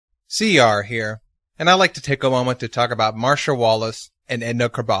CR here, and I'd like to take a moment to talk about Marcia Wallace and Edna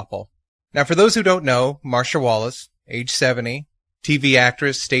Krabappel. Now, for those who don't know, Marcia Wallace, age 70, TV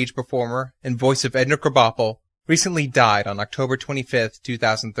actress, stage performer, and voice of Edna Krabappel, recently died on October 25th,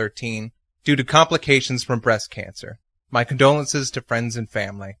 2013, due to complications from breast cancer. My condolences to friends and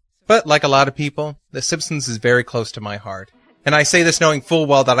family. But like a lot of people, The Simpsons is very close to my heart. And I say this knowing full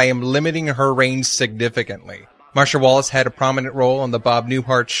well that I am limiting her range significantly. Marcia Wallace had a prominent role on the Bob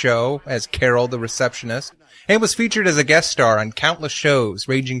Newhart Show as Carol the receptionist, and was featured as a guest star on countless shows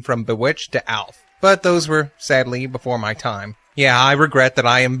ranging from Bewitched to Alf. But those were, sadly, before my time. Yeah, I regret that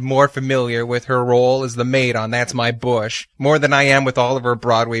I am more familiar with her role as the maid on That's My Bush, more than I am with all of her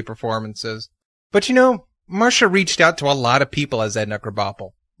Broadway performances. But you know, Marcia reached out to a lot of people as Edna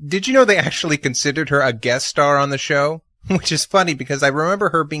Krabappel. Did you know they actually considered her a guest star on the show? Which is funny because I remember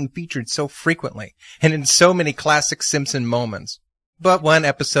her being featured so frequently, and in so many classic Simpson moments. But one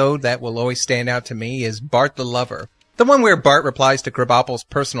episode that will always stand out to me is Bart the Lover. The one where Bart replies to Krabappel's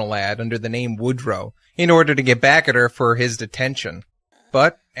personal ad under the name Woodrow, in order to get back at her for his detention.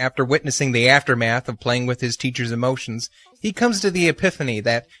 But, after witnessing the aftermath of playing with his teacher's emotions, he comes to the epiphany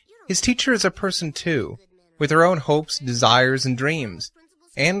that his teacher is a person too, with her own hopes, desires, and dreams,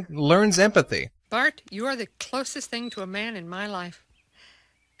 and learns empathy. Bart, you are the closest thing to a man in my life.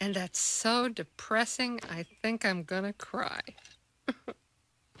 And that's so depressing, I think I'm gonna cry.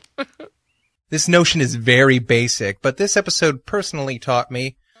 This notion is very basic, but this episode personally taught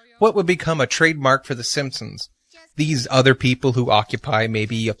me what would become a trademark for The Simpsons. These other people who occupy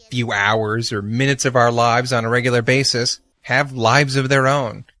maybe a few hours or minutes of our lives on a regular basis have lives of their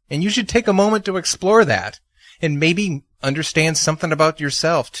own. And you should take a moment to explore that. And maybe understand something about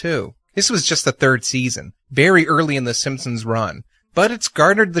yourself, too. This was just the third season, very early in The Simpsons' run, but it's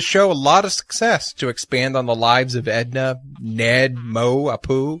garnered the show a lot of success to expand on the lives of Edna, Ned, Moe,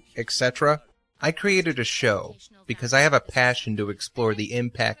 Apu, etc. I created a show because I have a passion to explore the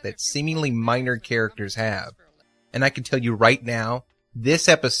impact that seemingly minor characters have. And I can tell you right now, this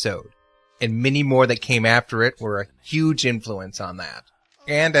episode, and many more that came after it, were a huge influence on that.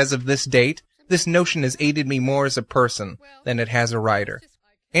 And as of this date, this notion has aided me more as a person than it has a writer.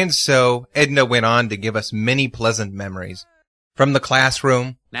 And so, Edna went on to give us many pleasant memories. From the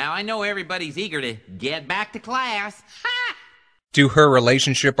classroom, now I know everybody's eager to get back to class, ha! To her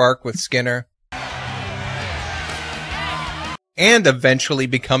relationship arc with Skinner, and eventually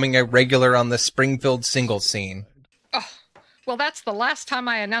becoming a regular on the Springfield single scene. Oh, well, that's the last time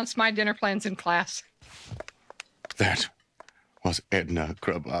I announced my dinner plans in class. That was Edna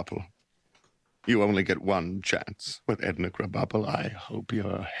Krabappel. You only get one chance with Edna Krabappel. I hope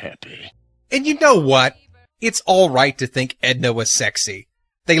you're happy. And you know what? It's all right to think Edna was sexy.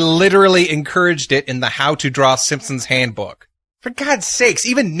 They literally encouraged it in the How to Draw Simpsons handbook. For God's sakes,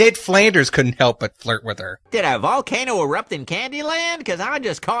 even Ned Flanders couldn't help but flirt with her. Did a volcano erupt in Candyland? 'Cause I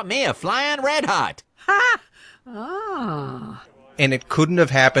just caught me a flying red hot. Ha! Ah. And it couldn't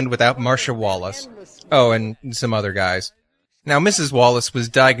have happened without Marcia Wallace. Oh, and some other guys. Now, Mrs. Wallace was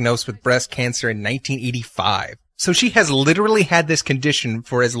diagnosed with breast cancer in 1985, so she has literally had this condition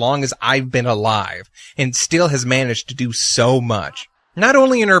for as long as I've been alive, and still has managed to do so much. Not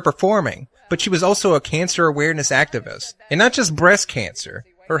only in her performing, but she was also a cancer awareness activist. And not just breast cancer.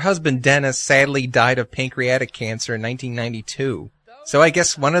 Her husband Dennis sadly died of pancreatic cancer in 1992. So I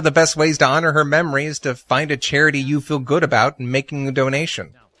guess one of the best ways to honor her memory is to find a charity you feel good about and making a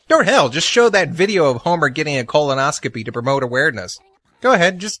donation. Or hell, just show that video of Homer getting a colonoscopy to promote awareness. Go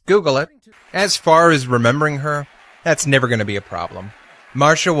ahead, just Google it. As far as remembering her, that's never going to be a problem.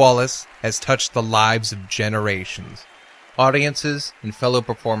 Marcia Wallace has touched the lives of generations, audiences and fellow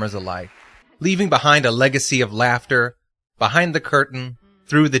performers alike, leaving behind a legacy of laughter, behind the curtain,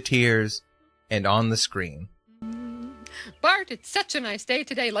 through the tears, and on the screen. Bart, it's such a nice day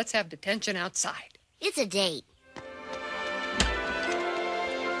today. Let's have detention outside. It's a date.